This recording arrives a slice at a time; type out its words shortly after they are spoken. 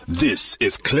This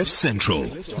is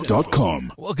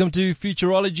CliffCentral.com. Welcome to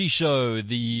Futurology Show,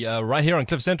 right here on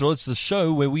Cliff Central. It's the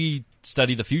show where we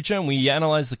study the future and we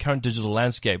analyze the current digital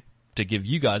landscape to give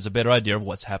you guys a better idea of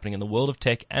what's happening in the world of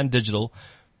tech and digital,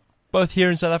 both here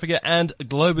in South Africa and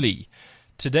globally.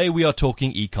 Today we are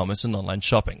talking e-commerce and online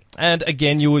shopping. And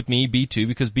again, you're with me, B2,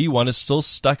 because B1 is still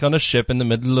stuck on a ship in the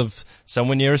middle of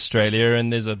somewhere near Australia,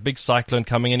 and there's a big cyclone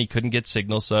coming and he couldn't get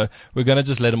signal, so we're going to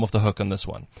just let him off the hook on this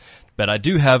one. But I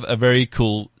do have a very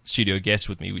cool studio guest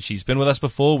with me. She's been with us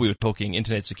before. We were talking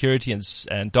internet security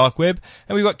and dark web,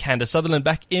 and we've got Candace Sutherland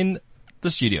back in the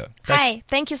studio. Hi,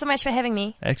 thank you so much for having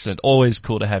me. Excellent. Always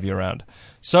cool to have you around.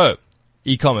 So,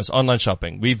 e-commerce, online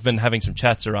shopping. We've been having some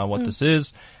chats around what this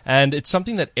is, and it's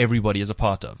something that everybody is a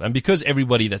part of. And because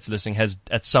everybody that's listening has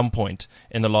at some point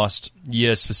in the last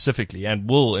year specifically, and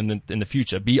will in the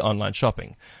future, be online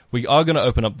shopping, we are going to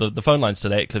open up the phone lines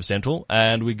today at Cliff Central,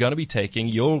 and we're going to be taking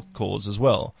your calls as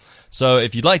well. So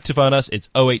if you'd like to phone us,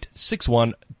 it's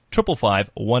 0861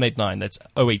 555 189. That's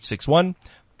 0861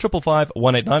 555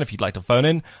 189 if you'd like to phone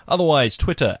in. Otherwise,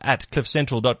 Twitter at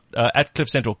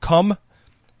cliffcentral.com.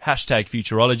 Hashtag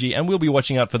Futurology, and we'll be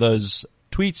watching out for those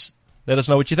tweets. Let us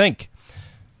know what you think.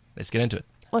 Let's get into it.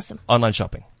 Awesome. Online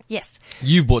shopping. Yes.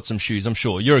 You've bought some shoes, I'm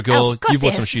sure. You're a girl. Of course, You bought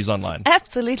yes. some shoes online.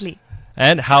 Absolutely.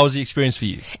 And how was the experience for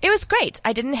you? It was great.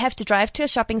 I didn't have to drive to a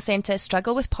shopping center,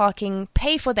 struggle with parking,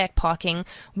 pay for that parking,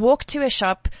 walk to a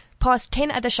shop, past 10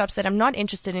 other shops that I'm not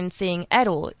interested in seeing at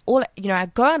all. I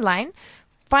go online,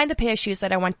 find the pair of shoes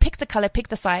that I want, pick the color, pick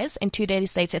the size, and 2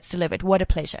 days later it's delivered. What a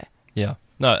pleasure. Yeah.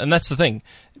 No, and that's the thing.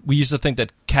 We used to think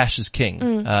that cash is king,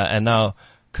 and now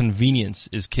convenience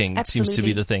is king. Absolutely. It seems to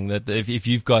be the thing that if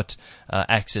you've got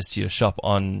access to your shop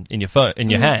in your phone,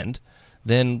 in your hand,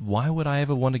 then why would I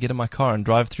ever want to get in my car and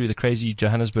drive through the crazy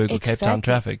Johannesburg or Cape Town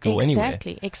traffic or anywhere?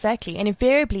 Exactly. And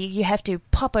invariably you have to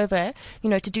pop over,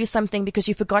 to do something because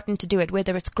you've forgotten to do it,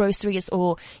 whether it's groceries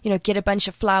or, get a bunch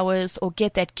of flowers or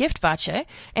get that gift voucher.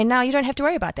 And now you don't have to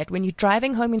worry about that. When you're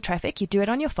driving home in traffic, you do it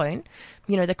on your phone.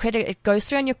 It goes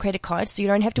through on your credit card, so you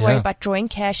don't have to worry about drawing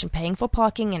cash and paying for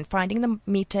parking and finding the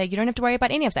meter. You don't have to worry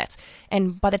about any of that.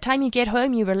 And by the time you get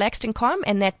home, you're relaxed and calm,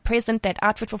 and that present, that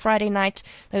outfit for Friday night,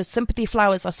 those sympathy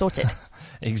flowers are sorted.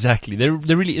 Exactly. There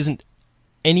really isn't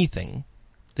anything.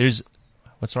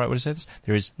 What's the right way to say this?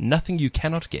 There is nothing you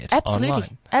cannot get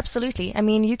online. Absolutely. I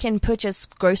mean, you can purchase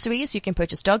groceries, you can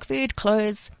purchase dog food,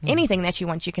 clothes, anything that you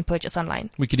want, you can purchase online.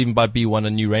 We could even buy B1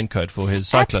 a new raincoat for his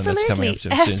cyclone that's coming up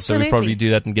to him soon. So we probably do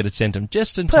that and get it sent him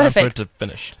just in time for it to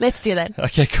finish. Let's do that.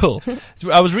 Okay, cool.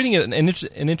 I was reading an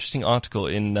interesting article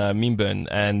in Memeburn,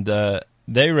 and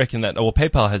they reckon that, or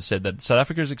PayPal has said that South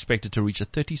Africa is expected to reach a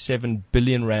 37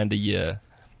 billion rand a year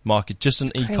market just in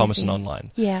e-commerce and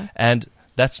online. Yeah. And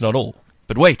that's not all.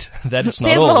 But wait, that is not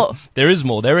There's all. more. There is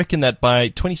more. They reckon that by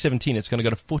 2017, it's going to go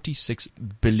to 46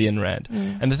 billion rand.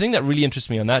 And the thing that really interests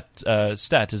me on that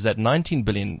stat is that 19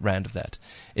 billion rand of that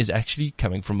is actually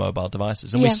coming from mobile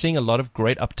devices. And we're seeing a lot of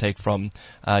great uptake from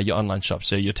your online shop.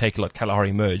 So your Takealot,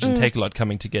 Kalahari Merge, and Takealot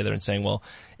coming together and saying, well,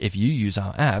 if you use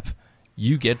our app,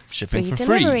 you get shipping for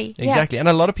free. Exactly. And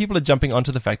a lot of people are jumping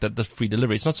onto the fact that there's free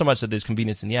delivery. It's not so much that there's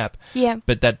convenience in the app,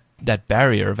 but that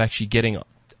barrier of actually getting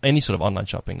any sort of online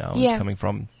shopping now is coming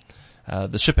from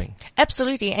the shipping.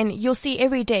 Absolutely. And you'll see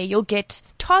every day you'll get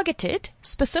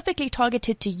specifically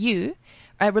targeted to you,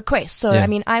 requests. So, I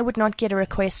mean, I would not get a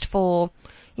request for,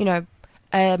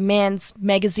 a man's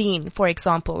magazine, for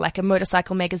example, like a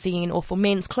motorcycle magazine, or for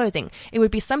men's clothing. It would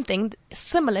be something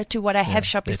similar to what I have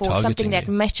shopped before, something that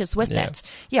matches with that.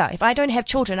 Yeah, if I don't have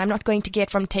children, I'm not going to get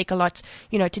from Takealot,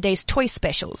 today's toy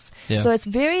specials. So it's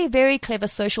very, very clever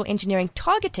social engineering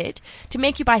targeted to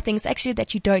make you buy things actually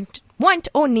that you don't want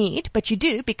or need, but you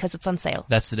do because it's on sale.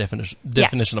 That's the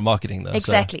definition of marketing, though.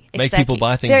 Exactly. So make people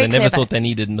buy things they never thought they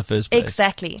needed in the first place.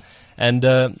 Exactly.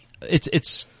 And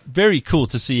it's very cool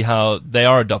to see how they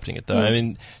are adopting it, though. I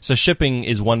mean, so shipping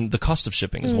is the cost of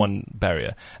shipping is one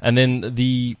barrier. And then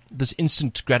this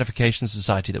instant gratification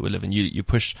society that we live in, you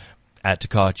push add to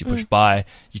cart, you push buy,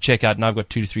 you check out, and I've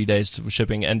got 2 to 3 days to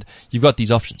shipping, and you've got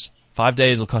these options. 5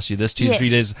 days will cost you this, 2 to 3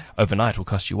 days overnight will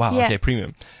cost you, okay,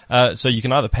 premium. So you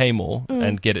can either pay more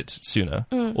and get it sooner,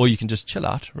 or you can just chill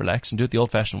out, relax, and do it the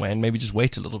old-fashioned way, and maybe just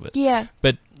wait a little bit. Yeah.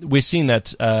 But we're seeing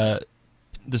that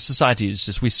the society is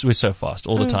just, we're so fast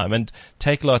all the time. And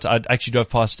Takealot, I actually drove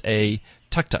past a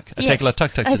tuk-tuk, Takealot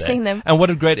tuk-tuk today. I've seen them. And what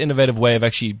a great innovative way of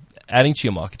actually adding to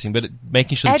your marketing, but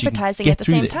making sure that you can advertising get at the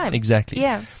through same there. time. Exactly.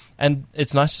 Yeah. And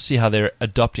it's nice to see how they're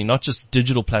adopting not just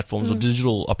digital platforms or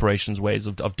digital operations ways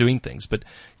of doing things, but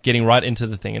getting right into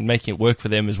the thing and making it work for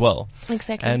them as well.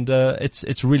 Exactly. And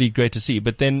it's really great to see.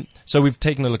 But then, so we've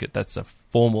taken a look at that's a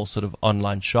formal sort of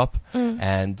online shop,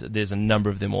 and there's a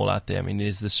number of them all out there. I mean,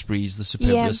 there's the Sprees, the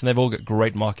Superbulous, and they've all got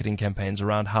great marketing campaigns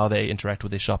around how they interact with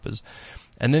their shoppers.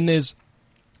 And then there's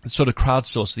sort of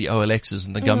crowdsource the OLXs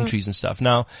and the Gumtrees and stuff.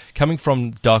 Now, coming from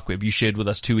dark web, you shared with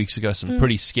us 2 weeks ago some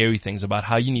pretty scary things about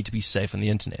how you need to be safe on the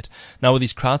internet. Now, with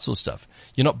these crowdsource stuff,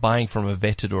 you're not buying from a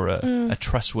vetted or a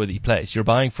trustworthy place. You're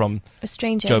buying from a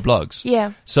stranger. Joe Blogs.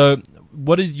 Yeah. So,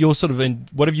 what is your sort of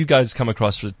what have you guys come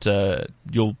across with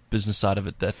your business side of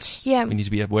it that we need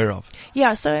to be aware of?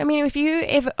 Yeah. So, I mean,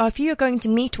 if you're going to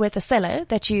meet with a seller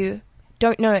that you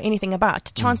don't know anything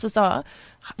about, chances are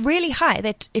really high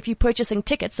that if you're purchasing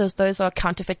tickets, those are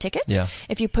counterfeit tickets. Yeah.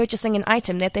 If you're purchasing an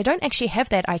item, that they don't actually have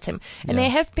that item. And there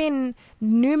have been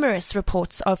numerous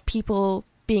reports of people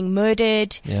being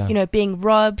murdered, being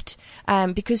robbed,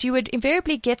 because you would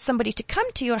invariably get somebody to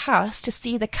come to your house to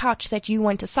see the couch that you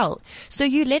want to sell. So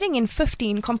you're letting in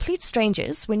 15 complete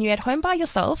strangers when you're at home by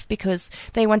yourself because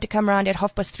they want to come around at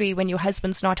 3:30 when your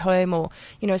husband's not home or,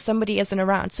 somebody isn't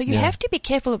around. So you have to be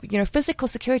careful of, physical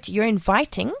security. You're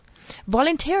inviting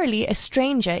voluntarily a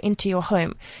stranger into your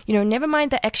home. Never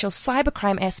mind the actual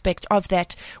cybercrime aspect of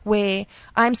that, where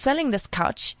I'm selling this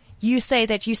couch. You say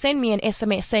that you send me an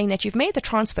SMS saying that you've made the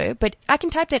transfer, but I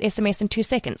can type that SMS in 2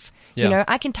 seconds. Yeah.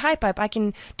 I can I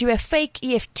can do a fake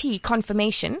EFT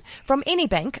confirmation from any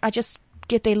bank. I just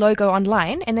get their logo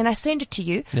online and then I send it to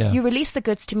you. Yeah. You release the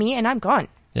goods to me and I'm gone.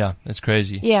 Yeah, it's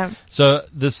crazy. Yeah. So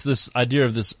this idea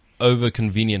of this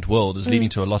over-convenient world is leading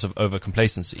to a lot of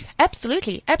over-complacency.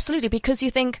 Absolutely. Absolutely. Because you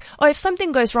think, if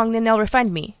something goes wrong, then they'll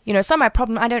refund me. It's not my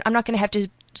problem. I'm not going to have to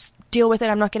deal with it.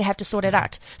 I'm not going to have to sort it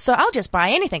out. So I'll just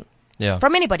buy anything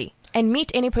from anybody and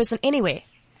meet any person anywhere.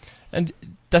 And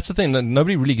that's the thing, that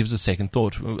nobody really gives a second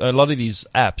thought. A lot of these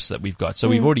apps that we've got, so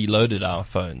we've already loaded our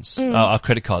phones, our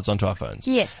credit cards onto our phones.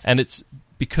 Yes. And it's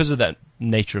because of that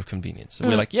nature of convenience. So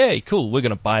we're like, yay, cool, we're going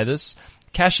to buy this.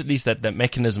 Cash, at least that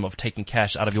mechanism of taking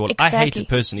cash out of your wallet. Exactly. I hate it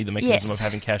personally, the mechanism of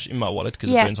having cash in my wallet because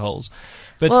it burns holes.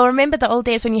 But remember the old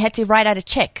days when you had to write out a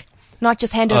check, not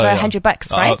just hand over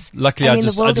 $100, right? Luckily, I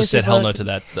just said hell no to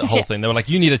that, the whole thing. They were like,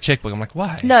 you need a checkbook. I'm like,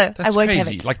 why? No, that's I won't crazy. have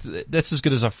it. Like, that's as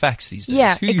good as a fax these days.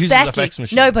 Yeah, Who exactly. uses a fax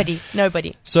machine?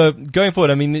 Nobody. So going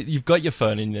forward, I mean, you've got your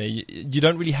phone in there. You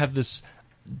don't really have this.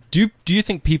 Do you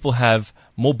think people have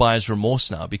more buyer's remorse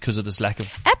now because of this lack of...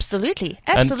 Absolutely.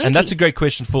 And that's a great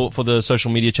question for the social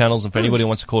media channels and for anybody who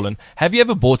wants to call in. Have you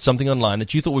ever bought something online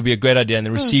that you thought would be a great idea and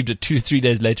then received it 2 to 3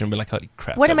 days later and be like, holy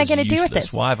crap, what am I going to do with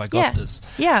this? Why have I got this?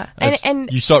 Yeah.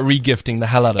 And you start re-gifting the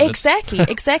hell out of it.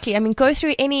 Exactly. I mean, go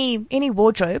through any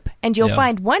wardrobe and you'll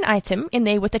find one item in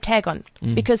there with a tag on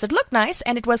because it looked nice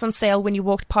and it was on sale when you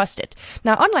walked past it.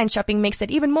 Now, online shopping makes it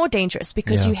even more dangerous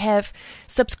because you have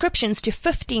subscriptions to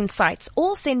 15 sites,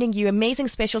 all sending you amazing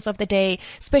specials of the day,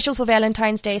 specials for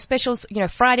Valentine's Day, specials,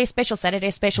 Friday specials,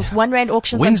 Saturday specials, R1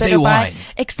 auctions, Wednesday wine.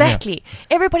 Exactly.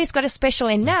 Yeah. Everybody's got a special,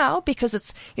 and now because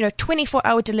it's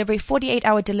 24-hour delivery,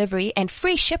 48-hour delivery, and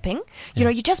free shipping,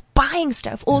 you're just buying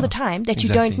stuff all the time that you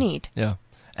don't need. Yeah.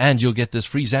 And you'll get this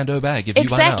free Zando bag if you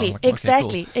buy now.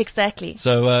 Like, Exactly.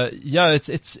 So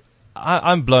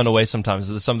I'm blown away sometimes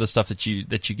with some of the stuff that you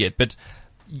get, but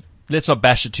let's not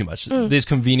bash it too much. There's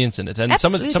convenience in it. And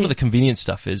some of the convenient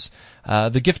stuff is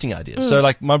the gifting ideas. So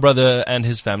like my brother and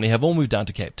his family have all moved down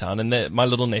to Cape Town, and my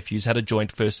little nephews had a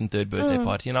joint first and third birthday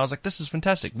party, and I was like, this is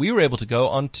fantastic. We were able to go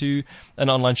onto an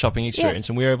online shopping experience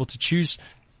and we were able to choose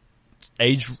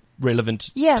age relevant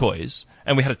toys,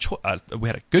 and we had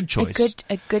a good choice.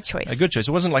 A good choice.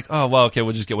 It wasn't like, oh well, okay,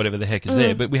 we'll just get whatever the heck is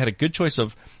there, but we had a good choice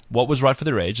of what was right for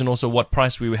their age and also what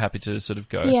price we were happy to sort of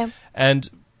go. Yeah. And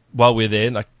while we're there,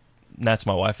 like Nat's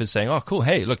my wife is saying, oh cool,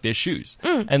 hey look, there's shoes.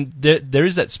 And there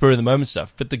is that spur of the moment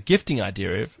stuff, but the gifting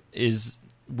idea is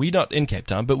we're not in Cape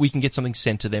Town, but we can get something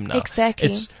sent to them now.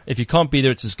 Exactly. If you can't be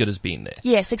there, it's as good as being there.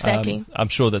 Yes, exactly. I'm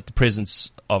sure that the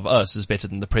presence of us is better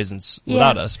than the presence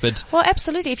without us, but... Well,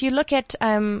 absolutely. If you look at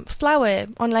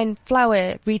online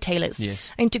flower retailers,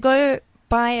 and to go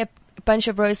buy a bunch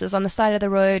of roses on the side of the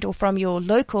road or from your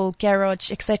local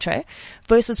garage, etc.,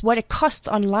 versus what it costs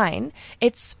online,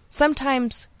 it's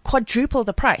sometimes quadruple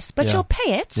the price, but Yeah. you'll pay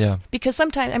it Yeah. because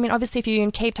sometimes, I mean, obviously if you're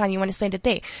in Cape Town, you want to send it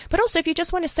there. But also if you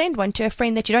just want to send one to a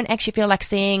friend that you don't actually feel like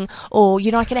seeing, or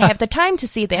you're not going to have the time to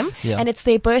see them, Yeah. and it's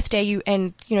their birthday, you're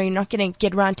not going to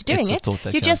get around to doing It's a it. thought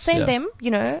that You just counts, send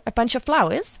yeah. them, a bunch of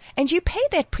flowers, and you pay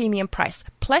that premium price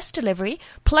plus delivery,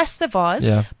 plus the vase,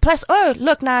 Yeah. plus, oh,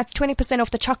 look, now it's 20%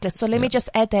 off the chocolate, so let me just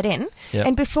add that in. Yeah.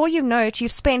 And before you know it,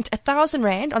 you've spent 1,000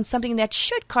 Rand on something that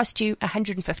should cost you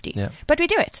 150. Yeah. But we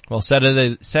do it. Well,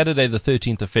 Saturday the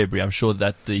 13th of February, I'm sure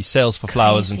that the sales for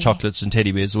flowers and Crazy. chocolates and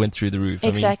teddy bears went through the roof.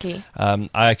 Exactly. I mean,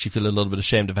 I actually feel a little bit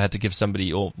ashamed if I had to give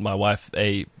somebody or my wife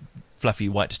a fluffy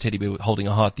white teddy bear holding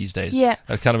a heart these days. Yeah.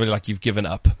 Kind of really like you've given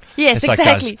up. Yes, It's like,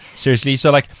 exactly. guys, seriously.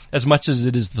 So like, as much as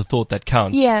it is the thought that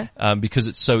counts, Yeah. because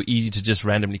it's so easy to just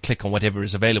randomly click on whatever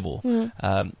is available,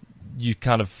 you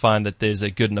kind of find that there's a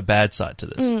good and a bad side to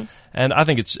this. And I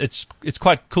think it's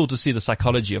quite cool to see the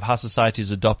psychology of how society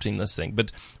is adopting this thing.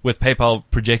 But with PayPal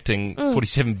projecting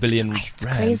 47 billion It's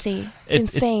rand, crazy.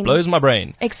 It's insane. It blows my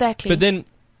brain. Exactly. But then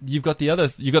you've got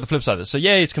the flip side of this. So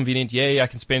yay, it's convenient. Yay, I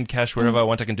can spend cash wherever I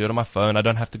want. I can do it on my phone. I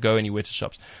don't have to go anywhere to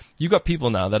shops. You've got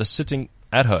people now that are sitting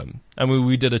at home. And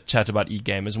we did a chat about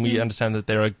e-gamers, and we understand that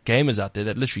there are gamers out there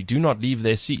that literally do not leave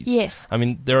their seats. Yes. I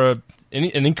mean, there are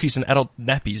an increase in adult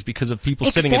nappies because of people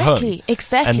sitting at home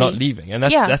Exactly. and not leaving. And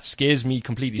that scares me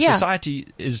completely. Yeah. Society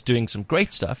is doing some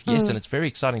great stuff, yes, and it's very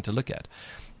exciting to look at.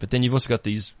 But then you've also got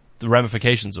the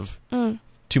ramifications of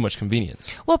too much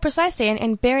convenience. Well, precisely.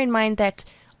 And bear in mind that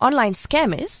online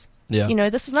scammers, Yeah.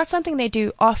 this is not something they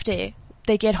do after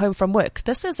they get home from work.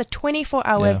 This is a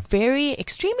 24-hour, Yeah. very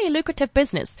extremely lucrative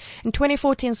business. In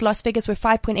 2014's Las Vegas were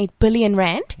 5.8 billion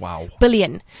Rand. Wow.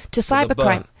 Billion to the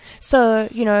cybercrime. So,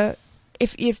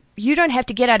 if you don't have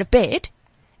to get out of bed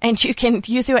and you can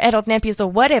use your adult nappies or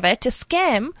whatever to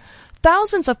scam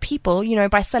thousands of people,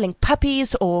 by selling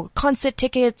puppies or concert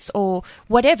tickets or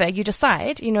whatever you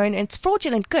decide, and it's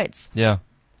fraudulent goods. Yeah.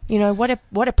 What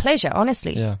a pleasure,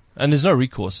 honestly. Yeah. And there's no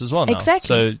recourse as well now. Exactly.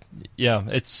 So yeah,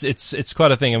 it's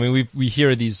quite a thing. I mean, we hear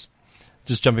of these,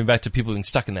 just jumping back to people being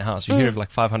stuck in their house. You hear of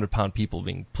like 500-pound people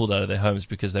being pulled out of their homes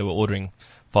because they were ordering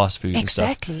fast food and stuff.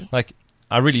 Exactly. Like,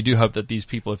 I really do hope that these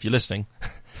people, if you're listening,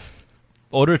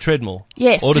 order a treadmill.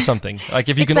 Yes. Order something. Like,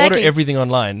 if you can order Exactly. everything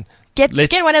online, Get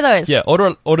one of those. yeah,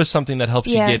 order something that helps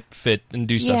Yeah. you get fit and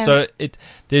do stuff. Yeah. So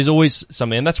there's always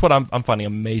something, and that's what I'm finding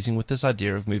amazing with this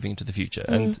idea of moving into the future.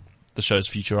 And the show's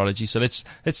Futurology. So let's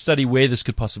study where this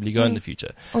could possibly go in the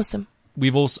future. Awesome.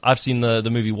 I've seen the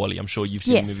movie WALL-E. I'm sure you've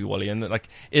seen Yes. the movie WALL-E, and like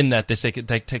in that they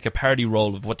take a parody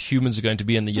role of what humans are going to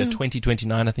be in the year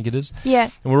 2029, I think it is. Yeah.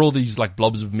 And we're all these like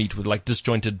blobs of meat with like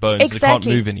disjointed bones that Exactly.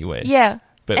 can't move anywhere. Yeah.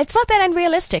 But it's not that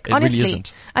unrealistic, it really honestly.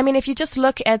 isn't. I mean, if you just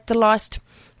look at the last,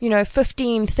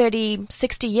 15, 30,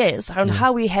 60 years on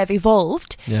how we have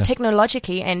evolved Yeah.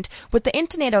 technologically, and with the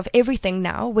internet of everything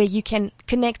now, where you can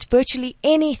connect virtually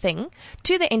anything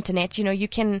to the internet, you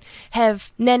can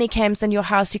have nanny cams in your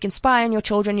house, you can spy on your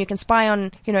children, you can spy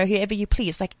on, whoever you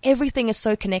please. Like, everything is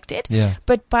so connected. Yeah.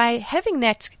 But by having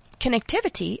that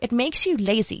connectivity, it makes you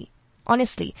lazy,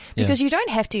 honestly, because you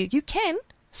don't have to. You can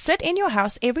sit in your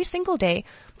house every single day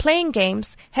playing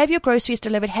games, have your groceries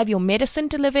delivered, have your medicine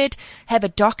delivered, have a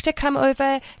doctor come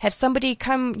over, have somebody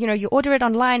come, you order it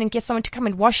online and get someone to come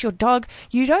and wash your dog.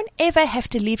 You don't ever have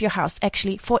to leave your house,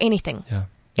 actually, for anything. Yeah.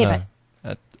 Ever.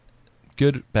 No.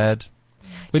 Good, bad.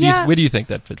 Yeah. Where do you think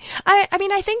that fits? I mean,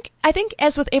 I think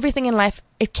as with everything in life,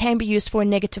 it can be used for a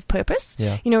negative purpose.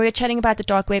 Yeah. We were chatting about the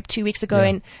dark web 2 weeks ago, Yeah.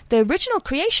 and the original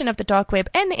creation of the dark web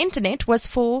and the internet was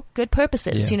for good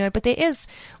purposes, Yeah. But there is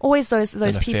always those people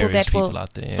nefarious that will people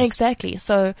out there, yes. Exactly.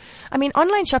 So, I mean,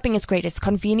 online shopping is great. It's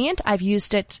convenient. I've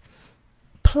used it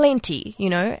plenty,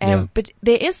 Yeah. but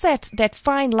there is that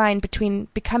fine line between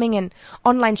becoming an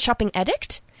online shopping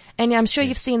addict. And I'm sure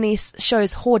you've seen these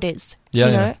shows, Hoarders. Yeah,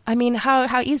 yeah. I mean,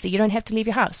 how easy. You don't have to leave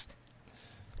your house.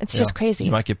 It's just crazy.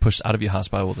 You might get pushed out of your house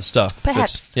by all the stuff.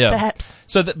 Perhaps. But, yeah. Perhaps.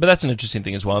 So, but that's an interesting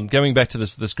thing as well. And going back to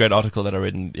this great article that I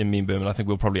read in Meme Boom, and I think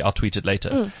I'll tweet it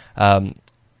later.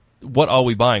 What are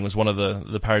we buying was one of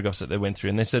the paragraphs that they went through,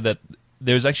 and they said that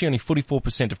there's actually only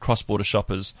 44% of cross-border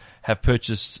shoppers have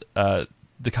purchased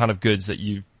the kind of goods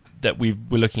that we're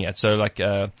looking at. So like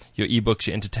your ebooks,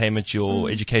 your entertainment, your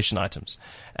education items,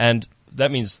 and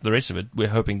that means the rest of it we're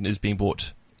hoping is being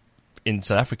bought in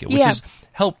South Africa, which is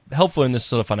helpful in this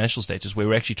sort of financial status where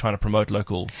we're actually trying to promote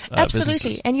local Absolutely.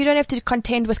 businesses. And you don't have to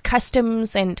contend with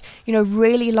customs and,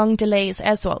 really long delays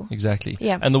as well. Exactly.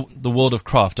 Yeah. And the world of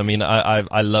craft. I mean,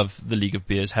 I love the League of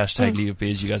Beers, # League of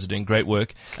Beers. You guys are doing great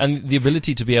work. And the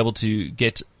ability to be able to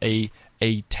get a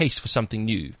a taste for something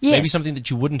new. Yes. Maybe something that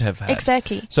you wouldn't have had.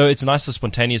 Exactly. So it's nice the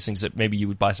spontaneous things that maybe you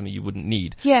would buy something you wouldn't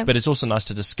need. Yeah. But it's also nice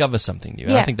to discover something new.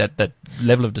 And Yeah. I think that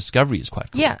level of discovery is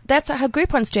quite cool. Yeah, that's how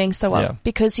Groupon's doing so well. Yeah.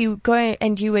 Because you go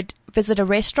and you would visit a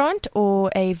restaurant or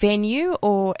a venue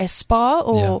or a spa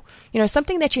or,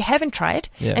 something that you haven't tried.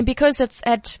 Yeah. And because it's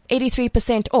at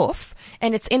 83% off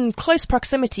and it's in close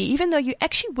proximity, even though you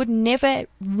actually would never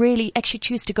really actually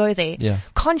choose to go there Yeah.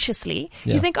 consciously,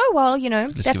 Yeah. you think, oh, well, give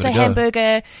that's it a a go.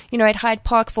 hamburger, at Hyde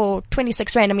Park for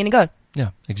 26 Rand. I'm going to go.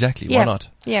 Yeah, exactly. Yeah. Why not?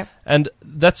 Yeah. And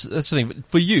that's the thing.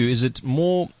 For you, is it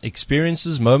more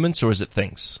experiences, moments, or is it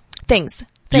things? Things.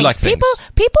 You like things.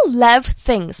 People love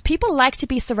things. People like to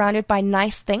be surrounded by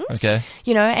nice things. Okay.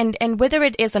 And whether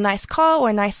it is a nice car or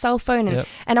a nice cell phone. Yep.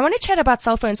 And I want to chat about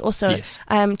cell phones also, Yes.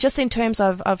 just in terms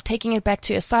of taking it back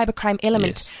to a cybercrime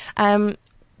element.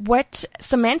 What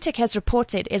Symantec has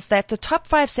reported is that the top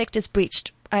 5 sectors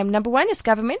breached. Number 1 is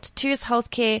government, 2 is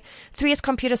healthcare, 3 is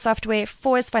computer software,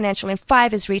 4 is financial, and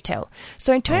 5 is retail.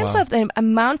 So in terms of the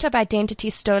amount of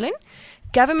identities stolen,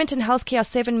 government and healthcare are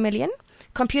 7 million.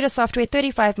 Computer software,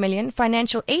 35 million,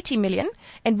 financial, 80 million,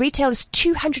 and retail is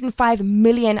 205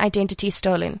 million identities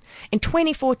stolen. In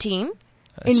 2014,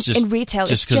 in retail,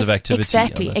 just because of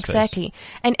activity. Exactly.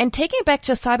 And taking it back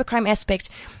to a cybercrime aspect,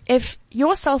 if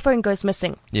your cell phone goes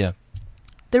missing, Yeah.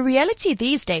 the reality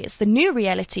these days, the new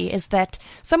reality is that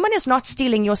someone is not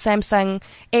stealing your Samsung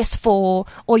S4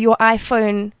 or your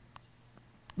iPhone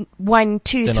 1,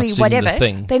 2, They're not 3, stealing whatever. the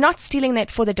thing. They're not stealing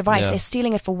that for the device. Yeah. They're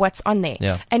stealing it for what's on there.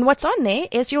 Yeah. And what's on there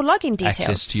is your login details.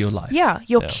 Access to your life. Yeah,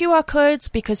 your Yeah. QR codes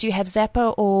because you have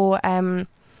Zapper or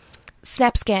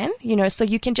SnapScan, so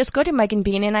you can just go to Mug and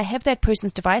Bean and I have that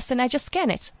person's device and I just scan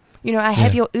it. I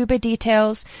have your Uber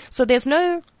details. So there's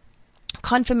no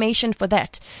confirmation for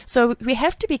that. So we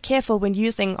have to be careful when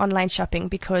using online shopping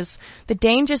because the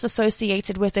dangers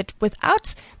associated with it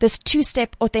without this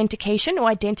 2-step authentication or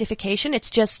identification, it's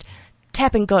just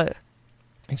tap and go.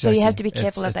 Exactly. So you have to be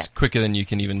careful of It's that. quicker than you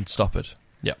can even stop it.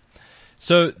 Yeah.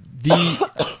 So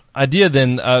the idea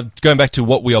then, going back to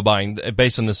what we are buying,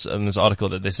 based on this article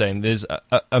that they're saying, there's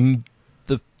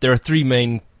there are 3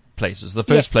 main places. The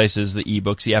first place is the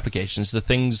ebooks, the applications, the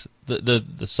things,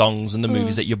 the songs and the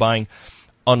movies that you're buying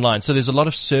online. So there's a lot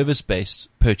of service-based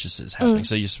purchases happening.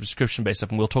 So your subscription-based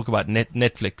stuff, and we'll talk about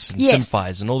Netflix and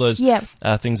Simfis and all those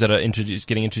things that are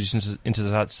getting introduced into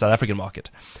the South African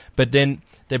market. But then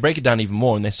they break it down even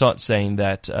more, and they start saying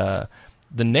that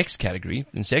the next category,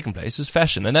 in second place, is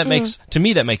fashion. And that makes, to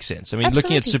me, that makes sense. I mean,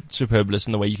 looking at Superbulous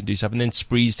and the way you can do stuff, and then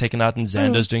Spree's taken out and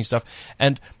Xander's doing stuff.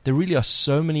 And there really are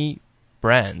so many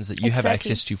brands that you have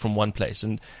access to from one place.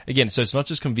 And again, so it's not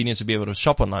just convenience to be able to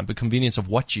shop online, but convenience of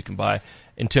what you can buy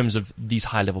in terms of these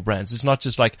high level brands. It's not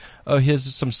just like, oh, here's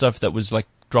some stuff that was like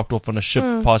dropped off on a ship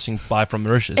passing by from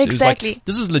Mauritius. It was like,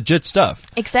 this is legit stuff.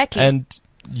 Exactly. And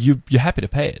you're happy to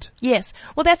pay it. Yes.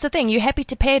 Well, that's the thing. You're happy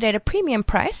to pay it at a premium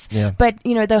price. Yeah. But,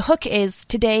 the hook is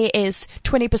today is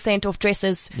 20% off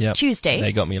dresses Tuesday.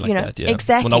 They got me like that, yeah.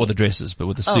 Exactly. Well, not with the dresses, but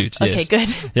with the suit, yes. Okay,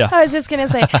 good. Yeah. I was just going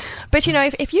to say. But,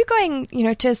 if you're going,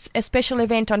 to a special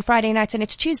event on Friday night and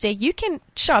it's Tuesday, you can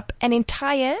shop an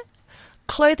entire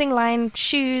clothing line,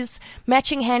 shoes,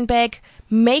 matching handbag,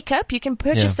 makeup. You can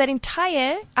purchase that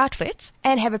entire outfit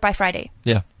and have it by Friday.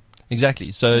 Yeah,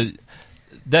 exactly. So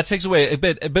that takes away a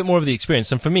bit more of the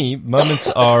experience. And for me, moments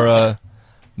are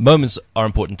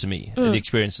important to me, the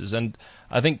experiences. And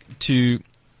I think to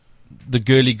the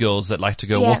girly girls that like to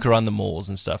go walk around the malls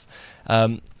and stuff,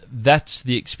 that's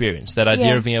the experience. That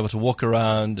idea of being able to walk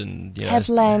around and have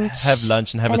lunch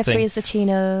and have and a thing.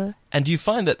 Frappuccino. And do you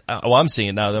find that? I'm seeing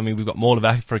it now. I mean, we've got Mall of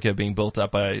Africa being built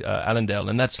up by Allendale,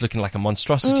 and that's looking like a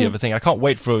monstrosity of a thing. I can't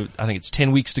wait for. I think it's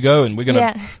 10 weeks to go, and we're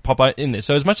going to pop out in there.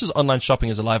 So as much as online shopping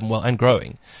is alive and well and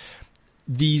growing,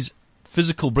 these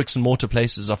physical bricks and mortar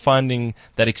places are finding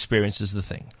that experience is the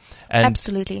thing. And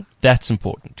absolutely. That's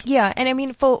important. Yeah. And I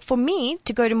mean, for me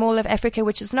to go to Mall of Africa,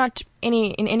 which is not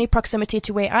in any proximity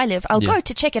to where I live, I'll go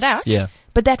to check it out. Yeah.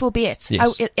 But that will be it.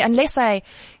 Yes. Unless I,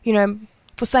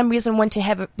 for some reason want to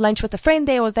have lunch with a friend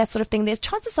there or that sort of thing, there's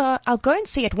chances are I'll go and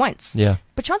see it once. Yeah.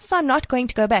 But chances are I'm not going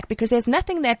to go back because there's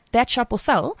nothing that shop will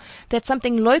sell that's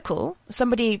something local,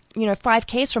 somebody, 5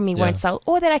 Ks from me won't sell,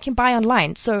 or that I can buy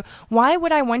online. So why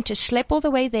would I want to schlep all the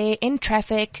way there in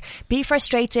traffic, be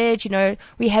frustrated,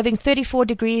 we're having 34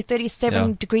 degree,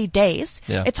 37 degree days.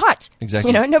 Yeah. It's hot.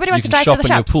 Exactly. Nobody wants you to drive shop to the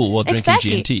in shop. your pool while drinking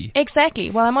Exactly. G&T. Exactly.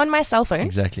 Well, I'm on my cell phone.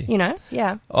 Exactly.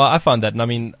 Yeah. Oh, I find that, and I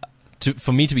mean,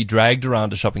 for me to be dragged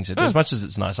around a shopping center, as much as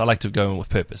it's nice, I like to go in with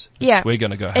purpose. We're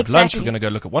going to go have lunch. We're going to go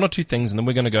look at 1 or 2 things, and then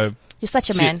we're going to go. You're such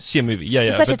a man. See a movie. Yeah.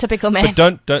 You're such a typical man.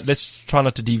 But let's try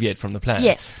not to deviate from the plan.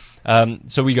 Yes.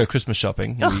 So we go Christmas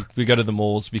shopping. We go to the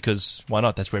malls because why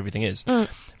not? That's where everything is.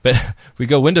 But we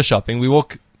go window shopping. We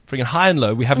walk freaking high and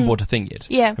low. We haven't bought a thing yet.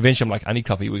 Yeah. Eventually I'm like, I need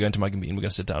coffee. We're going to Mug and Bean. We're going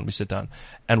to sit down. We sit down.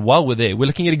 And while we're there, we're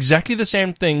looking at exactly the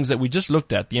same things that we just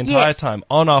looked at the entire time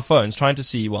on our phones, trying to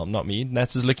see, well, not me.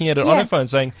 Nats is looking at it on her phone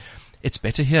saying, it's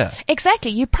better here.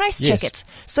 Exactly. You price check it.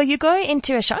 So you go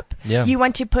into a shop. Yeah. You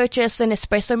want to purchase an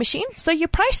espresso machine. So you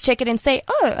price check it and say,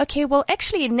 oh, okay, well,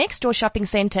 actually next door shopping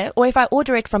center, or if I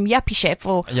order it from Yuppie Chef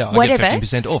or whatever. I get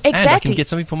 15% off. Exactly. And I can get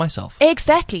something for myself.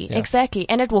 Exactly.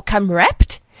 And it will come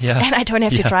wrapped. Yeah. And I don't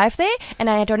have to drive there and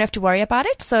I don't have to worry about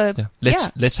it. So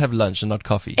let's have lunch and not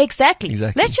coffee. Exactly.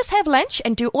 Let's just have lunch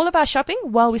and do all of our shopping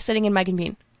while we're sitting in Mug and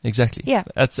Bean. Exactly. Yeah.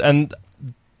 And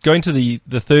going to the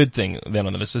third thing then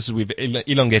on the list, we've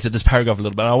elongated this paragraph a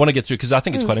little bit. I want to get through because I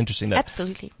think it's quite interesting that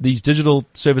absolutely these digital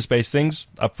service-based things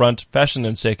up front, fashion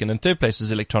in second, and third place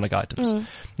is electronic items.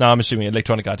 Now I'm assuming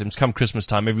electronic items come Christmas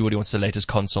time, everybody wants the latest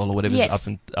console or whatever's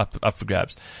up for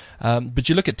grabs. But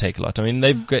you look at Takealot. I mean,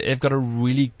 they've got a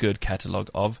really good catalog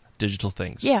of digital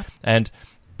things. Yeah. And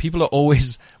people are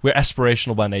we're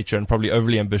aspirational by nature and probably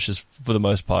overly ambitious for the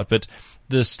most part, but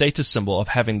the status symbol of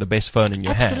having the best phone in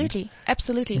your hand.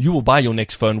 Absolutely. You will buy your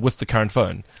next phone with the current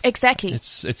phone. Exactly.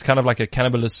 It's kind of like a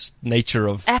cannibalist nature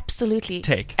of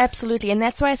tech. Absolutely. And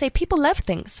that's why I say people love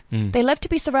things. They love to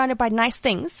be surrounded by nice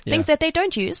things, things that they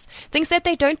don't use, things that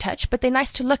they don't touch, but they're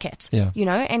nice to look at. Yeah. You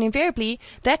know, and invariably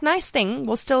that nice thing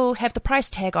will still have the price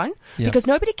tag on because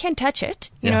nobody can touch it.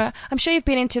 You know, I'm sure you've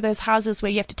been into those houses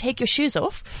where you have to take your shoes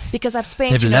off because I've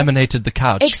spent. They've laminated the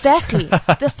couch. Exactly.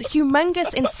 This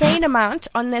humongous, insane amount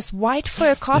on this white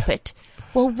fur carpet.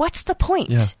 Well, what's the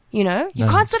point? Yeah. You know, you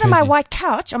can't sit on my white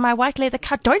couch, on my white leather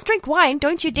couch. Don't drink wine.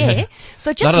 Don't you dare. Yeah.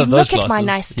 So just look at my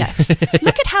nice stuff.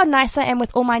 Look at how nice I am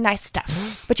with all my nice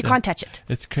stuff, but you can't touch it.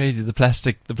 It's crazy. The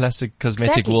plastic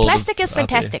cosmetic world. Plastic is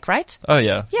fantastic, right? Oh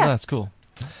yeah. Yeah. Oh, that's cool.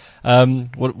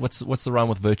 What's the rhyme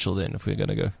with virtual then if we're going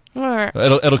to go?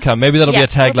 It'll come. Maybe that'll be a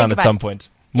tagline at some point.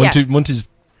 Muntu's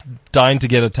dying to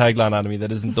get a tagline out of me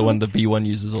that isn't the one that B1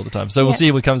 uses all the time. So we'll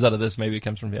see what comes out of this. Maybe it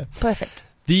comes from here. Perfect.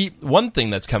 The one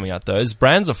thing that's coming out though is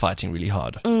brands are fighting really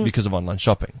hard because of online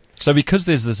shopping. So because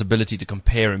there's this ability to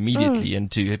compare immediately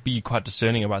and to be quite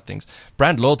discerning about things,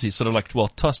 brand loyalty is sort of like,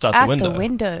 tossed out the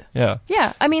window. Yeah.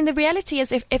 Yeah. I mean, the reality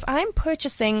is if I'm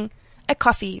purchasing a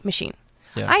coffee machine,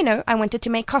 I know I wanted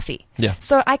to make coffee. Yeah.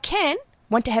 So I can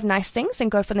want to have nice things and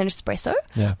go for the Nespresso,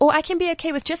 or I can be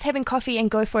okay with just having coffee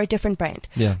and go for a different brand.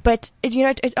 Yeah. But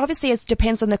it obviously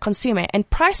depends on the consumer, and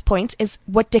price point is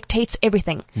what dictates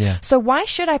everything. Yeah. So why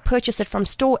should I purchase it from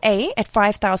store A at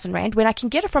 5,000 Rand when I can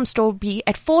get it from store B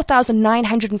at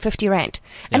 4,950 Rand?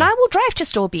 And I will drive to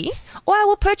store B, or I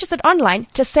will purchase it online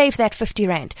to save that 50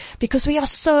 Rand, because we are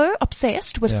so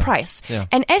obsessed with price. Yeah.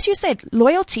 And as you said,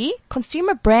 loyalty,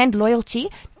 consumer brand loyalty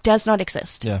does not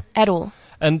exist at all.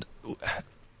 And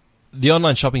the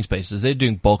online shopping spaces, they're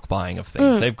doing bulk buying of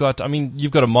things.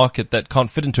 You've got a market that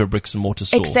can't fit into a bricks and mortar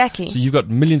store. Exactly. So you've got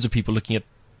millions of people looking at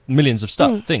millions of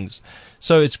things.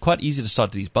 So it's quite easy to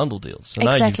start these bundle deals. So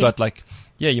now you've got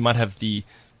you might have the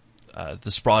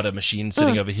Sprada machine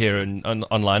sitting over here and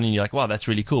online, and you're like, wow, that's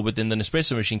really cool. But then the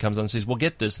Nespresso machine comes on and says, well,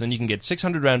 get this. Then you can get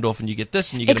 600 Rand off, and you get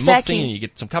this, and you get a milk thing, and you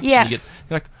get some cups, and you're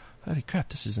like, holy crap,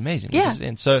 this is amazing. Yeah.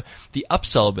 And so the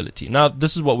upsell ability. Now,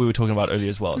 this is what we were talking about earlier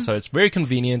as well. So it's very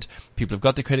convenient. People have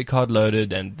got their credit card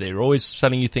loaded and they're always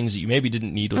selling you things that you maybe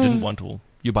didn't need or didn't want, or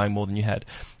you're buying more than you had.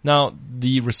 Now,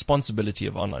 the responsibility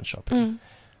of online shopping.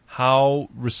 How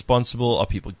responsible are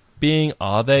people being?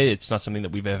 Are they? It's not something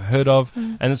that we've ever heard of.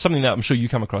 And it's something that I'm sure you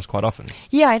come across quite often.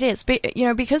 Yeah, it is. But,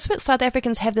 because South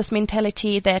Africans have this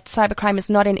mentality that cybercrime is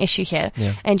not an issue here.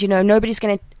 Yeah. And, nobody's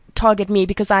going to target me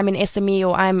because I'm an SME,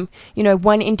 or I'm,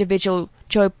 one individual,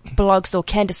 Joe Bloggs or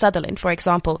Candace Sutherland, for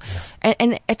example. Yeah.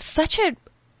 And it's such a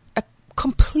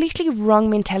completely wrong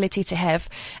mentality to have.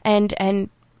 And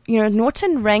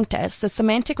Norton ranked us, the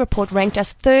Semantic Report ranked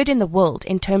us third in the world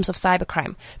in terms of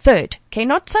cybercrime. Third. Okay,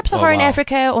 not Sub-Saharan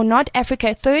Africa or not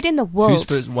Africa, third in the world. Who's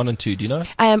first, 1 and 2, do you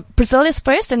know? Brazil is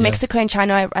first, and Mexico and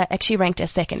China are actually ranked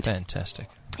as second. Fantastic.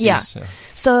 Jeez, yeah.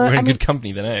 So we're in good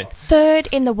company then, eh? Third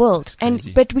in the world.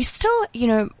 But we still,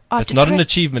 after it's not an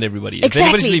achievement, everybody. Exactly. If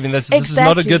anybody's leaving, this is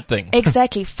not a good thing.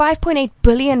 Exactly. 5.8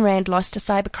 billion Rand lost to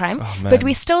cybercrime. Oh, but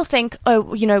we still think,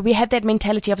 we have that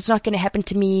mentality of it's not going to happen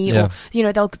to me, or,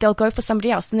 they'll go for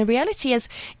somebody else. And the reality is,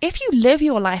 if you live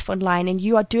your life online and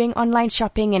you are doing online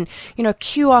shopping and,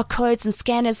 QR codes and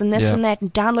scanners and this and that,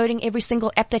 and downloading every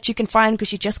single app that you can find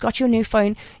because you just got your new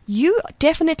phone, you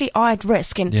definitely are at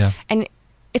risk. And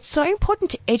it's so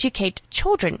important to educate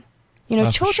children, You know, Oh,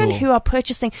 for children sure. who are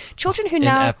purchasing, children who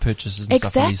now In-app purchases and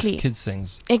stuff for Exactly. these kids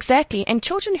things. Exactly. And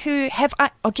children who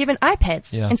are given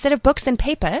iPads Yeah. instead of books and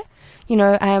paper, you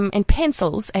know, and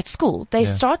pencils at school. They Yeah.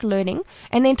 start learning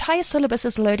and the entire syllabus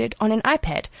is loaded on an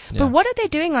iPad. Yeah. But what are they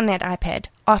doing on that iPad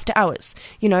after hours?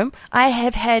 You know, I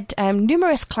have had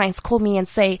numerous clients call me and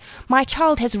say, my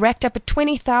child has racked up a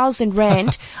 20,000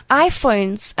 Rand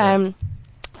iTunes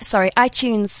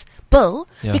bill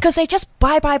Yeah. because they just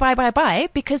buy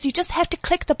because you just have to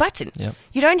click the button. Yeah.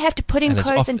 You don't have to put in And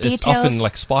codes and it's details. often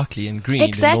like sparkly and green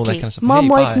and all that Exactly. kind of stuff. Mom Hey,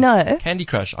 won't buy know. Candy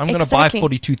Crush. I'm going to buy Exactly.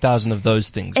 42,000 of those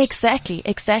things. Exactly.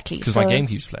 Because my game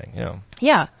keeps playing. Yeah.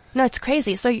 Yeah. No, it's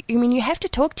crazy. So, I mean, you have to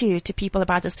talk to people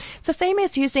about this. It's the same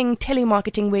as using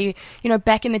telemarketing where, you know,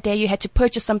 back in the day you had to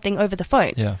purchase something over the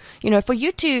phone. Yeah. You know, for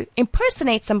you to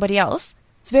impersonate somebody else,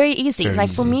 it's very easy. Very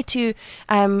like for easy. me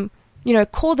to, you know,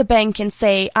 call the bank and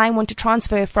say, I want to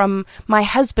transfer from my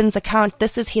husband's account.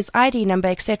 This is his ID number,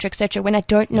 etc., when I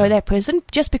don't know Yeah. that person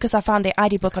just because I found their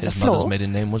ID book on His the floor. mother's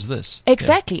maiden name was this.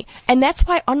 Exactly. And that's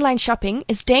why online shopping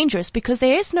is dangerous because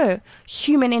there is no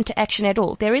human interaction at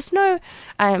all. There is no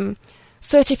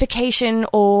certification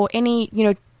or any, you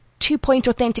know, 2-point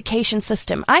authentication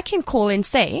system. I can call and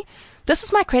say, this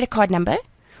is my credit card number,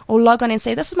 or log on and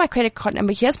say, this is my credit card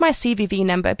number. Here's my CVV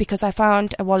number because I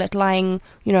found a wallet lying,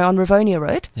 you know, on Rivonia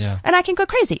Road. Yeah. And I can go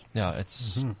crazy. Yeah,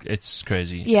 it's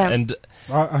crazy. Yeah. And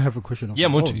I have a question. yeah,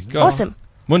 Muntu, go. Awesome.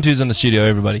 Muntu's in the studio,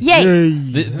 everybody. Yay.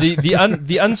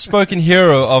 The unspoken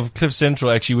hero of Cliff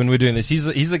Central, actually, when we're doing this, he's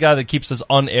the guy that keeps us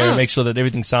on air and makes sure that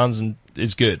everything sounds and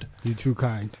is good. You're too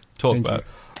kind. Talk Thank about you.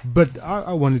 But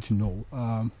I wanted to know,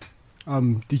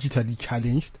 I'm digitally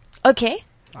challenged. Okay.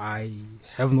 I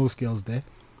have no skills there.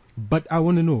 But I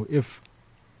want to know if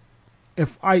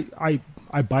I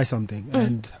buy something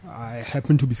and I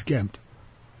happen to be scammed,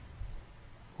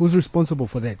 who's responsible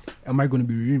for that? Am I going to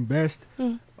be reimbursed?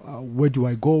 Where do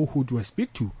I go? Who do I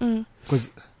speak to?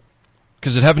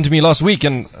 Because it happened to me last week,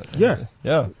 and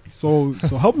Yeah. So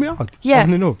help me out. Yeah. I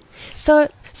want to know. So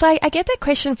I get that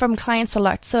question from clients a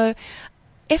lot. So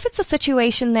if it's a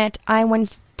situation that I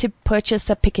want to purchase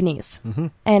a Pekingese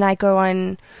and I go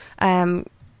on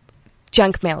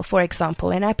junk mail, for example,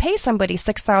 and I pay somebody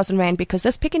 6,000 Rand because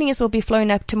this Pekingese will be flown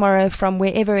up tomorrow from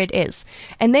wherever it is,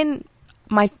 and then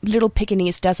my little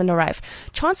Pekingese doesn't arrive,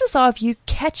 chances are of you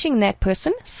catching that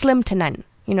person slim to none.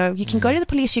 You know, you can go to the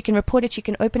police, you can report it, you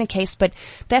can open a case, but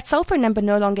that cell phone number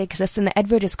no longer exists and the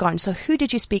advert is gone. So who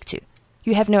did you speak to?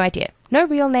 You have no idea. No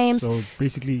real names. So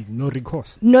basically, no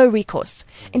recourse. No recourse.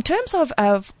 In terms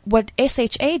of what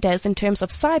SHA does in terms of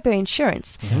cyber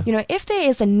insurance, you know, if there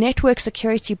is a network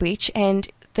security breach and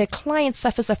the client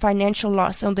suffers a financial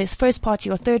loss and there's first party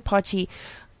or third party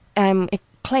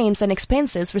claims and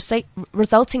expenses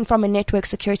resulting from a network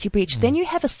security breach, then you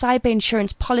have a cyber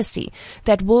insurance policy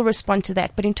that will respond to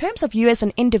that. But in terms of you as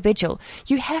an individual,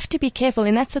 you have to be careful.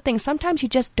 And that's the thing. Sometimes you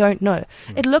just don't know.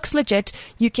 It looks legit.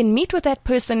 You can meet with that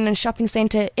person in a shopping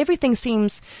center. Everything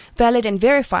seems valid and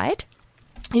verified.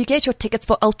 You get your tickets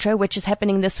for Ultra, which is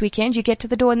happening this weekend. You get to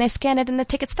the door and they scan it and the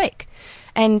ticket's fake.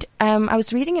 And I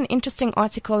was reading an interesting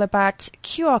article about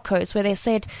QR codes where they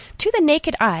said, to the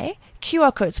naked eye,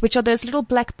 QR codes, which are those little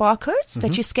black barcodes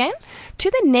that you scan, to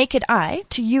the naked eye,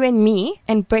 to you and me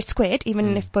and Brett Squared,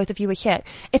 even if both of you were here,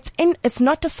 it's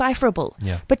not decipherable.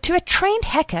 Yeah. But to a trained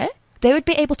hacker, they would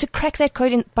be able to crack that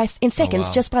code in seconds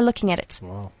wow. just by looking at it.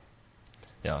 Wow.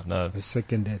 Yeah, no. I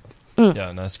second that.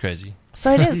 Yeah, no, it's crazy.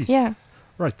 So it is, Jeez. yeah.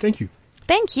 Right. Thank you.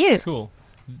 Thank you. Cool.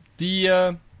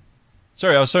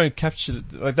 Sorry, I was so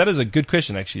captured. Like, that is a good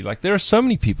question, actually. Like, there are so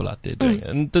many people out there doing it.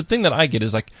 And the thing that I get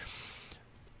is, like,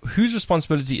 whose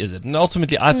responsibility is it? And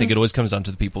ultimately, I think it always comes down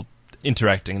to the people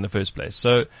interacting in the first place.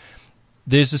 So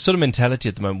there's this sort of mentality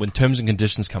at the moment when terms and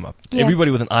conditions come up. Yeah.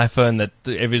 Everybody with an iPhone that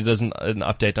everybody does an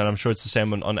update, and I'm sure it's the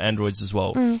same on Androids as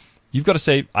well. You've got to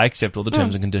say, I accept all the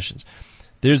terms and conditions.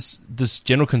 There's this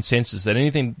general consensus that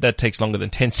anything that takes longer than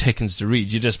 10 seconds to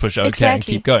read, you just push OK and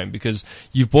Exactly. keep going because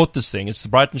you've bought this thing. It's the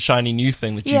bright and shiny new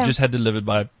thing that you Yeah. just had delivered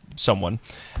by someone.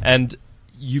 And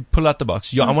you pull out the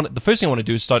box. The first thing I want to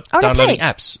do is start I wanna downloading play.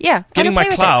 apps. Yeah, I Getting wanna my play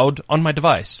with cloud on my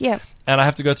device. Yeah. And I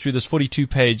have to go through this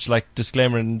 42-page like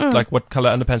disclaimer and like what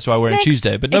color underpants do I wear on Next.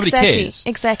 Tuesday, but nobody Exactly. cares.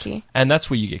 Exactly. And that's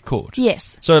where you get caught.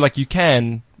 Yes. So like you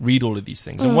can read all of these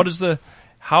things. And what is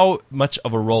how much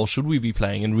of a role should we be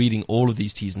playing in reading all of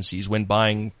these T's and C's when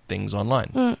buying things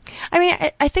online? I mean,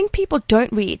 I think people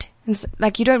don't read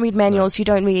Like, you don't read manuals, you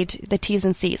don't read the T's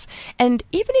and C's. And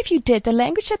even if you did, the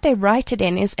language that they write it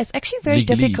in is actually very Legalese,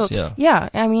 difficult. Yeah.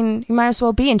 I mean, you might as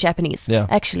well be in Japanese,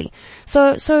 actually.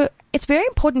 So it's very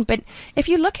important, but if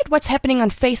you look at what's happening on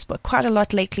Facebook quite a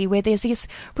lot lately, where there's these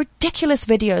ridiculous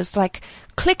videos like,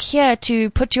 click here to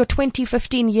put your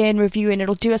 2015 year in review and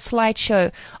it'll do a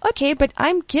slideshow. Okay, but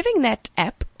I'm giving that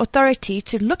app authority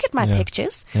to look at my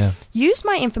pictures, use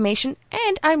my information,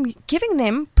 and I'm giving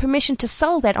them permission to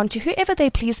sell that onto whoever they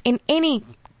please in any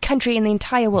country in the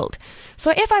entire world.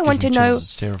 So if I want to know,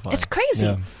 it's crazy.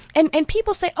 Yeah. And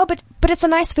people say, oh, but it's a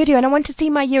nice video and I want to see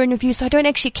my year in review, so I don't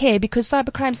actually care because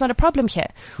cybercrime's not a problem here.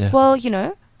 Yeah. Well,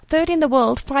 third in the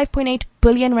world, 5.8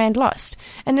 billion rand lost.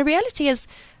 And the reality is,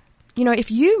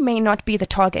 if you may not be the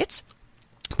target,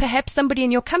 perhaps somebody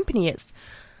in your company is.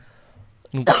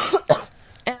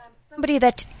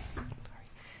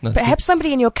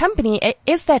 Somebody in your company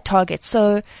is that target.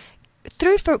 So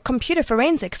through computer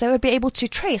forensics, they would be able to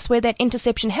trace where that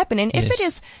interception happened. And if it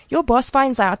is your boss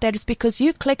finds out that it's because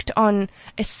you clicked on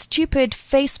a stupid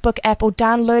Facebook app or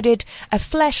downloaded a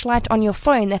flashlight on your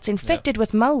phone that's infected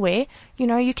with malware,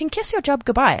 you can kiss your job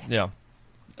goodbye. Yeah.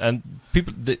 And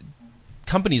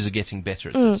companies are getting better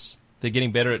at this. They're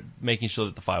getting better at making sure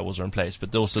that the firewalls are in place,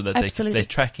 but also that they're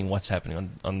tracking what's happening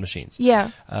on machines.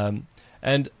 Yeah.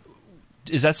 And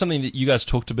is that something that you guys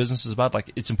talk to businesses about?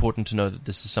 Like, it's important to know that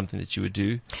this is something that you would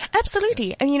do?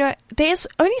 Absolutely. And, there's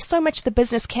only so much the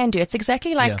business can do. It's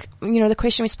exactly like, the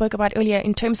question we spoke about earlier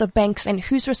in terms of banks and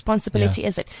whose responsibility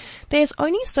is it. There's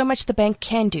only so much the bank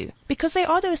can do, because there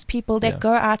are those people that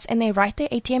go out and they write their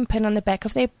ATM pin on the back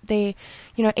of their ATM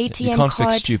card. You can't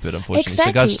fix stupid, unfortunately.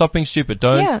 Exactly. So guys, stop being stupid.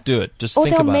 Don't do it. Just think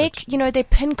about it. Or they'll make, their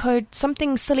pin code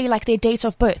something silly like their date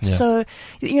of birth. Yeah. So,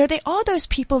 there are those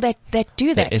people that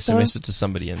do that. They SMS it to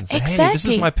somebody and say, hey, this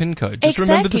is my PIN code. Just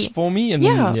remember this for me. And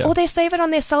then, or they save it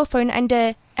on their cell phone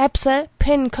under ABSA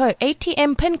PIN code,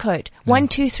 ATM PIN code,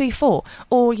 1234,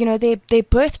 or, their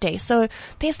birthday. So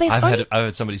I've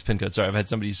had somebody's PIN code. Sorry, I've had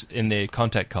somebody's in their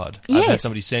contact card. Yes. I've had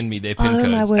somebody send me their PIN codes. Oh,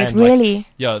 my word, and really?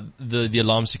 The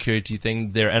alarm security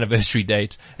thing, their anniversary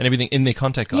date, and everything in their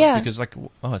contact card. Because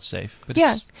it's safe. But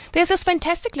there's this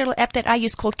fantastic little app that I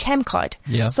use called Camcard.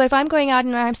 Yeah. So if I'm going out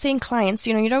and I'm seeing clients,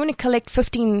 you don't want to collect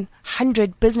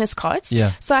 1,500 business cards.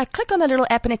 Yeah. So I click on the little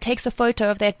app and it takes a photo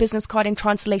of that business card and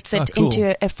translates it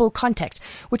into a full contact,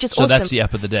 which is awesome. So that's the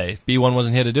app of the day. B1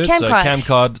 wasn't here to do it, so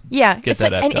Camcard, get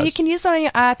that app, and you can use it on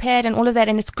your iPad and all of that,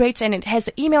 and it's great, and it has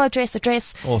an email address,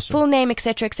 awesome. Full name,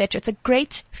 etc., etc. It's a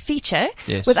great feature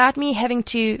without me having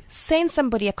to send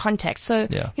somebody a contact. So,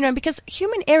 because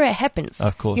human error happens.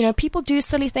 Of course. People do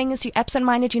silly things, you're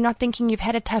absent-minded, you're not thinking you've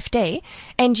had a tough day,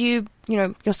 and your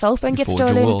cell phone gets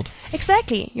stolen.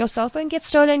 Exactly. Your cell phone gets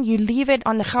stolen. You leave it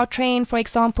on the Gautrain, for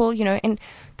example, and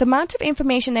the amount of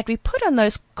information that we put on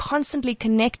those constantly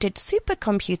connected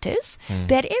supercomputers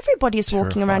that everybody's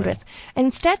walking around with.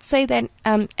 And stats say that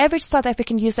average South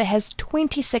African user has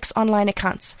 26 online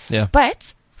accounts,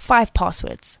 but 5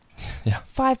 passwords. Yeah.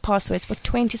 5 passwords for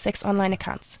 26 online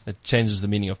accounts. It changes the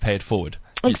meaning of pay it forward.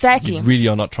 Exactly. You really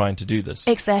are not trying to do this.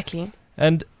 Exactly.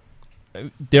 And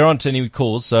there aren't any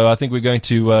calls, so I think we're going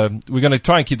to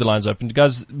try and keep the lines open.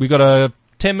 Guys, we've got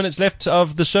 10 minutes left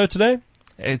of the show today.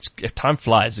 Time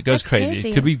flies. It goes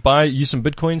crazy. Could we use some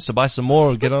Bitcoins to buy some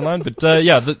more or get online? But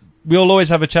we'll always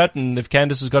have a chat, and if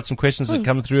Candice has got some questions that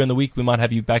come through in the week, we might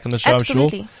have you back on the show, I'm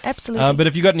sure. Absolutely. But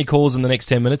if you've got any calls in the next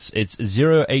 10 minutes, it's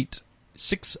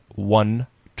 0861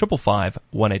 555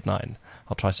 189.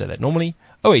 I'll try to say that normally.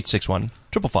 0861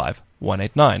 555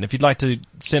 189. If you'd like to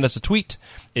send us a tweet,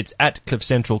 it's at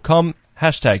cliffcentral.com,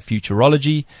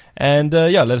 #futurology, and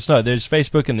let us know. There's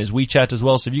Facebook and there's WeChat as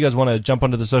well, so if you guys want to jump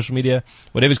onto the social media,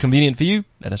 whatever's convenient for you,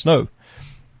 let us know.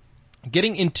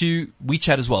 Getting into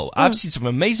WeChat as well, I've seen some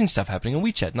amazing stuff happening on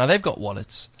WeChat. Now, they've got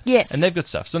wallets. Yes. And they've got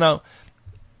stuff. So now,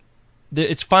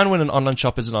 it's fine when an online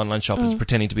shop is an online shop, it's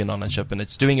pretending to be an online shop, and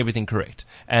it's doing everything correct.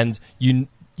 And you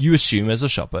assume as a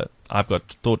shopper, I've got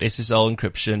Thought SSL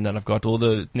encryption and I've got all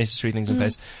the necessary things in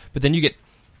place. But then you get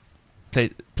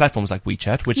platforms like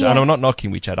WeChat, which and I'm not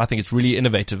knocking WeChat. I think it's really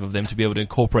innovative of them to be able to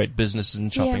incorporate business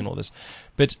and shopping and all this.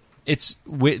 But it's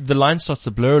where the line starts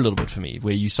to blur a little bit for me,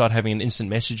 where you start having an instant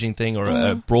messaging thing or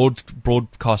a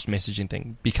broadcast messaging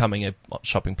thing becoming a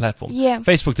shopping platform. Yeah.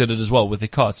 Facebook did it as well with their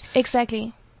cards.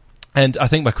 Exactly. And I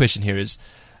think my question here is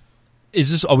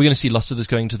are we going to see lots of this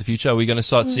going into the future? Are we going to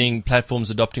start seeing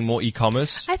platforms adopting more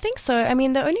e-commerce? I think so. I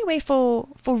mean, the only way for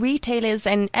retailers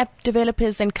and app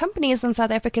developers and companies in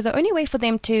South Africa, the only way for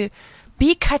them to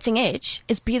be cutting edge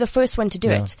is be the first one to do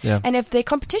it. Yeah. And if their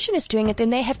competition is doing it, then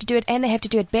they have to do it, and they have to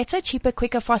do it better, cheaper,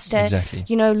 quicker, faster, Exactly.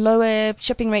 lower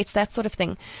shipping rates, that sort of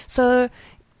thing. So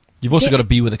You've also got to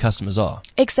be where the customers are.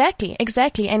 exactly.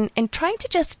 And trying to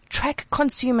just track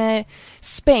consumer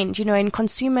spend, and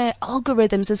consumer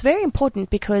algorithms is very important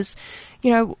because,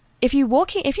 if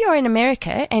you're in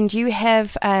America and you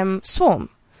have,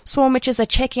 Swarm, which is a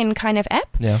check-in kind of app.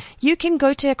 Yeah. You can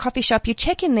go to a coffee shop, you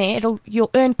check in there,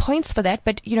 you'll earn points for that,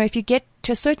 but if you get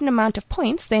to a certain amount of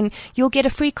points, then you'll get a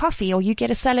free coffee, or you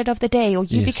get a salad of the day, or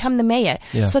you Yes. become the mayor.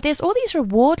 Yeah. So there's all these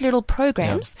reward little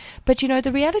programs, but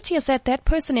the reality is that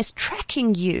person is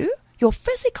tracking you, your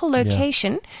physical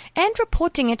location, and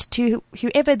reporting it to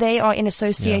whoever they are in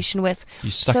association with. You're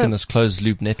stuck So- in this closed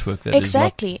loop network that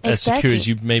Exactly, is not as secure exactly. as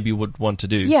you maybe would want to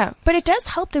do. Yeah, but it does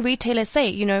help the retailer say,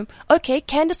 okay,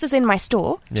 Candace is in my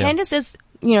store. Yeah. Candace is,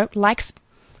 likes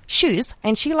shoes,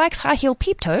 and she likes high heel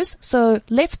peep toes. So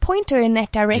let's point her in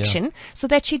that direction so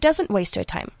that she doesn't waste her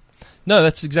time. No,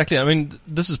 that's exactly. I mean,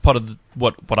 this is part of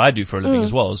what I do for a living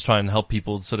as well, is try and help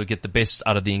people sort of get the best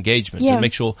out of the engagement Yeah. and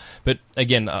make sure. But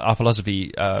again, our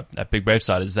philosophy at Big Brave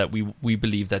Side is that we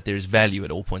believe that there is value at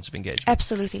all points of engagement.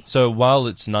 Absolutely. So while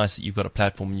it's nice that you've got a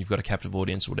platform and you've got a captive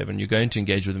audience or whatever, and you're going to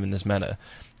engage with them in this manner,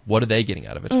 what are they getting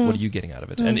out of it? What are you getting out of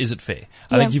it? And is it fair?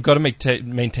 I think you've got to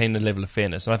maintain the level of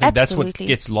fairness. And I think that's what Absolutely.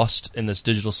 gets lost in this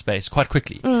digital space quite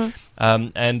quickly.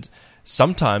 And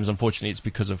sometimes, unfortunately, it's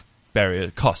because of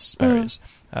barriers.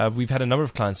 We've had a number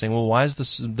of clients saying, well, why is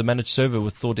the managed server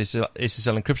with Thought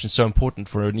SSL encryption so important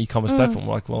for an e-commerce platform?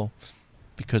 We're like, well,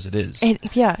 because it is.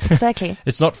 Yeah, exactly.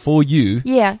 It's not for you.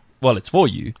 Yeah. Well, it's for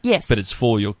you, Yes. but it's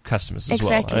for your customers as well.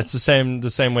 Exactly. And it's the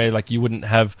same way, like you wouldn't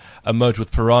have a moat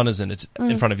with piranhas in it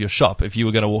in front of your shop if you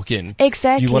were going to walk in.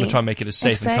 Exactly. You want to try and make it as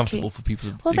safe and Exactly. comfortable for people.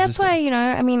 Well, that's why,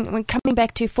 when coming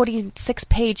back to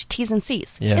 46-page T's and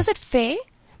C's, Yeah. is it fair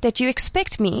that you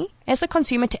expect me as a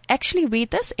consumer to actually read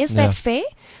this? Is Yeah. that fair?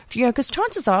 Because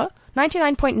chances are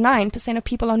 99.9% of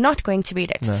people are not going to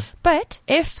read it. No. But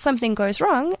if something goes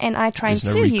wrong and I try There's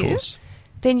and no sue recourse. you,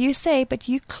 then you say, but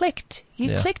you clicked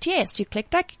yes, you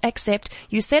clicked accept,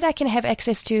 you said I can have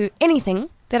access to anything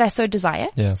that I so desire.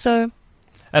 Yeah. So,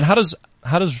 And how does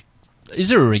is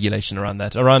there a regulation around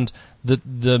that, around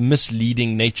the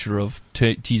misleading nature of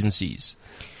T's and C's?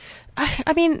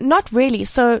 I mean, not really.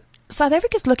 So South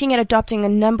Africa is looking at adopting a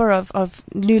number of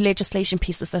new legislation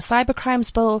pieces. The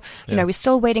Cybercrimes Bill, we're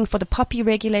still waiting for the POPI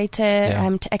regulator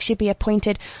to actually be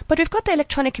appointed. But we've got the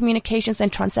Electronic Communications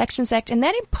and Transactions Act, and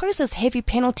that imposes heavy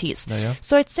penalties. Oh, yeah?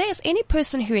 So it says any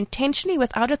person who intentionally,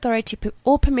 without authority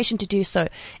or permission to do so,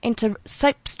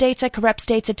 intercepts data, corrupts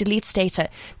data, deletes data,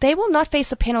 they will not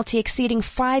face a penalty exceeding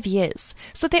 5 years.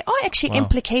 So there are actually Wow.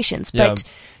 implications, Yeah. but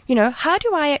how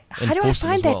do I Enforce them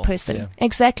find as that well. person? Yeah.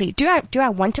 Exactly. Do I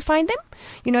want to find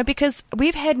them? Because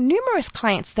we've had numerous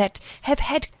clients that have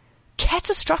had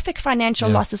catastrophic financial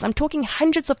Yeah. losses. I'm talking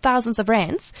hundreds of thousands of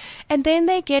rands, and then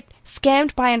they get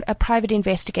scammed by a private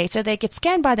investigator. They get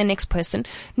scammed by the next person.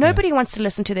 Nobody wants to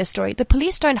listen to their story. The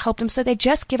police don't help them, so they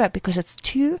just give up because it's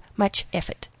too much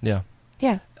effort. Yeah.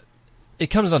 Yeah. It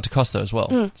comes down to cost though as well.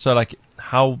 Mm. So like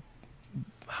how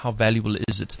valuable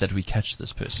is it that we catch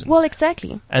this person? Well,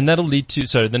 exactly. And that'll lead to,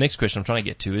 so the next question I'm trying to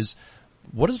get to is,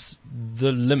 what is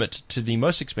the limit to the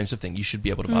most expensive thing you should be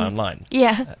able to buy online?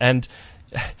 Yeah. And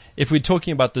if we're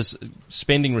talking about this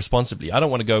spending responsibly, I don't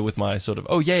want to go with my sort of,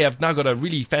 I've now got a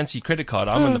really fancy credit card.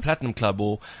 I'm in the Platinum Club,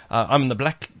 or I'm in the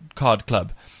Black Card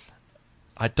Club.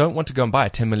 I don't want to go and buy a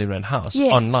 10 million rand house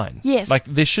Yes. online. Yes. Like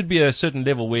there should be a certain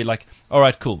level where like, all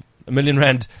right, cool. R1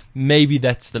 million, maybe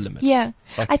that's the limit. Yeah.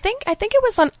 Like- I think it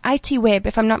was on IT Web,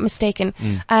 if I'm not mistaken.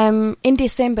 In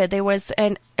December, there was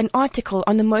an article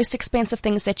on the most expensive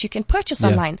things that you can purchase Yeah.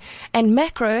 online. And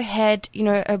Macro had,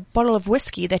 a bottle of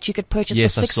whiskey that you could purchase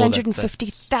Yes, for I saw that. That's Johnny Walker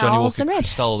 650,000 rand.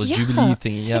 Crystal, the Jubilee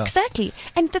thing, yeah. Exactly.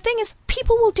 And the thing is,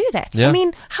 people will do that. Yeah. I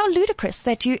mean, how ludicrous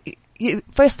that you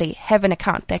firstly have an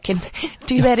account that can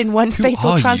do that in one Who fatal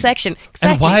are you? transaction.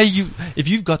 And Exactly. why are you, if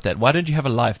you've got that, why don't you have a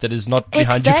life that is not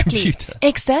behind your computer?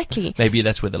 Exactly. Maybe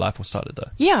that's where the life will started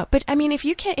though. Yeah, but I mean, if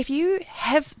you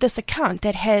have this account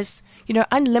that has,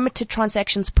 unlimited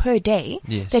transactions per day,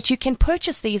 Yes. that you can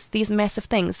purchase these massive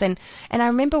things. And I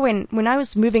remember when I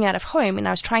was moving out of home and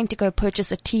I was trying to go purchase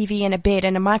a TV and a bed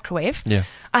and a microwave, Yeah.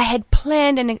 I had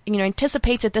planned and,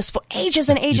 anticipated this for ages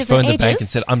and You ages phoned and the ages. bank and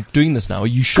said, I'm doing this now. Are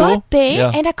you sure? Got there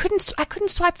Yeah. and I couldn't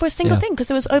swipe for a single Yeah. thing because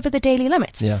it was over the daily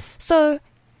limit. Yeah. So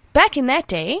back in that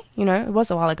day, it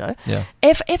was a while ago. Yeah.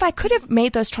 If I could have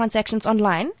made those transactions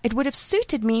online, it would have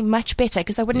suited me much better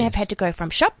because I wouldn't have had to go from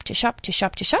shop to shop to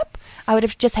shop to shop. I would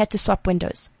have just had to swap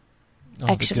windows. Oh,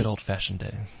 the Actually. good old fashioned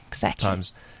day Exactly.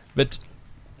 times. But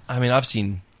I mean, I've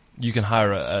seen you can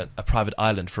hire a private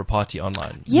island for a party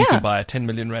online. Yeah. You can buy a 10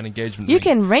 million rand engagement You ring.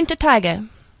 can rent a tiger.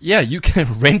 Yeah, you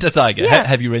can rent a tiger. Yeah.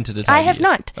 Have you rented a tiger I have yet?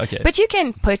 not. Okay. But you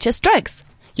can purchase drugs.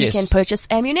 You Yes. can purchase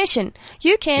ammunition.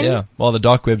 You can yeah. Well, the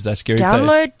dark web's that scary download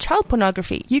place. child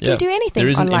pornography. You Yeah. can do anything There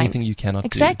isn't online. anything you cannot do.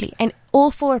 Exactly. And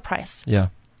all for a price. Yeah.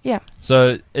 Yeah.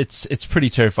 So it's pretty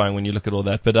terrifying when you look at all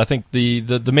that. But I think the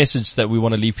message that we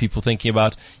want to leave people thinking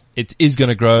about, it is going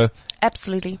to grow.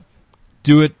 Absolutely.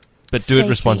 Do it, but do it Safely.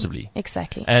 responsibly.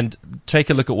 Exactly. And take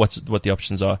a look at what the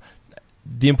options are.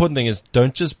 The important thing is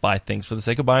don't just buy things for the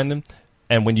sake of buying them.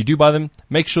 And when you do buy them,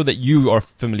 make sure that you are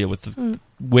familiar with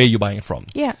where you're buying it from.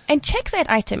 Yeah, and check that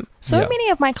item. So Yeah. many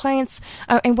of my clients,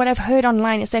 and what I've heard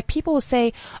online is that people will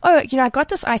say, oh, I got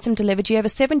this item delivered. You have a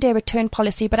 7-day return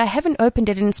policy, but I haven't opened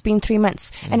it and it's been 3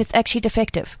 months and it's actually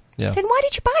defective. Yeah. Then why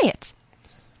did you buy it?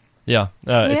 Yeah,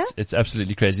 Yeah? it's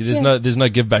absolutely crazy. There's Yeah. no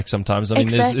give back sometimes. I mean,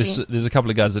 Exactly. there's a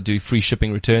couple of guys that do free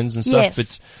shipping returns and stuff,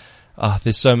 Yes. but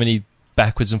there's so many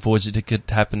backwards and forwards that could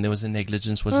happen. There was a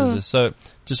negligence, was this? So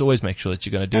just always make sure that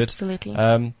you're going to do Absolutely. it.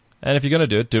 And if you're going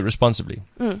to do it responsibly.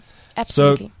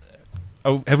 Absolutely.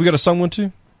 Oh, have we got a song one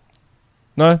too?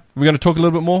 No, we're going to talk a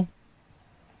little bit more.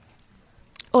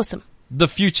 Awesome. The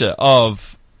future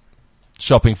of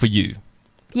shopping for you.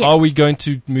 Yes. Are we going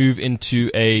to move into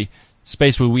a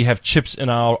space where we have chips in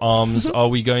our arms? Are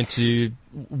we going to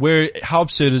how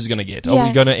absurd is it going to get? Are Yeah.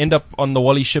 we going to end up on the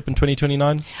Wally ship in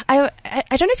 2029? I don't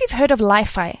know if you've heard of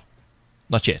Li-Fi.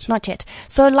 Not yet. Not yet.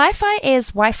 So Li-Fi is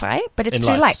Wi-Fi, but it's In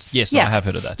through lights. lights. Yes, yeah. I have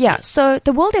heard of that. Yeah. Yes. So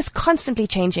the world is constantly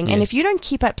changing, and Yes. if you don't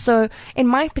keep up, so in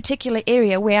my particular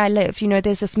area where I live,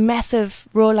 there's this massive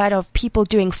rollout of people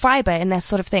doing fiber and that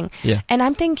sort of thing. Yeah. And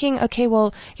I'm thinking, okay,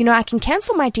 well, I can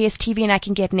cancel my DSTV and I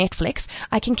can get Netflix.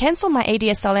 I can cancel my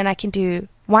ADSL and I can do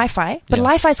Wi-Fi, but Yeah.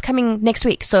 Wi-Fi is coming next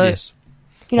week. So, Yes.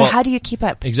 Well, how do you keep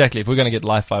up? Exactly. If we're going to get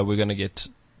Li-Fi, we're going to get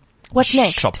What's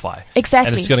next? Shopify. Exactly.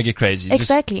 And it's going to get crazy.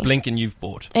 Exactly. Just blink and you've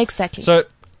bought. Exactly. So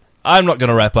I'm not going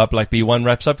to wrap up like B1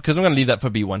 wraps up because I'm going to leave that for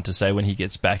B1 to say when he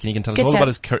gets back and he can tell us Good all job.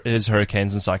 about his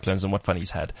hurricanes and cyclones and what fun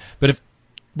he's had. But if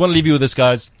I want to leave you with this,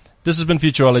 guys, this has been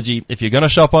Futurology. If you're going to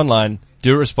shop online,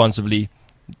 do it responsibly.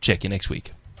 Check you next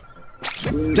week.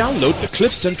 Download the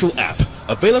Cliff Central app.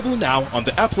 Available now on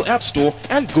the Apple App Store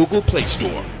and Google Play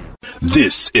Store.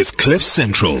 This is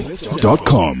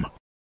CliffCentral.com.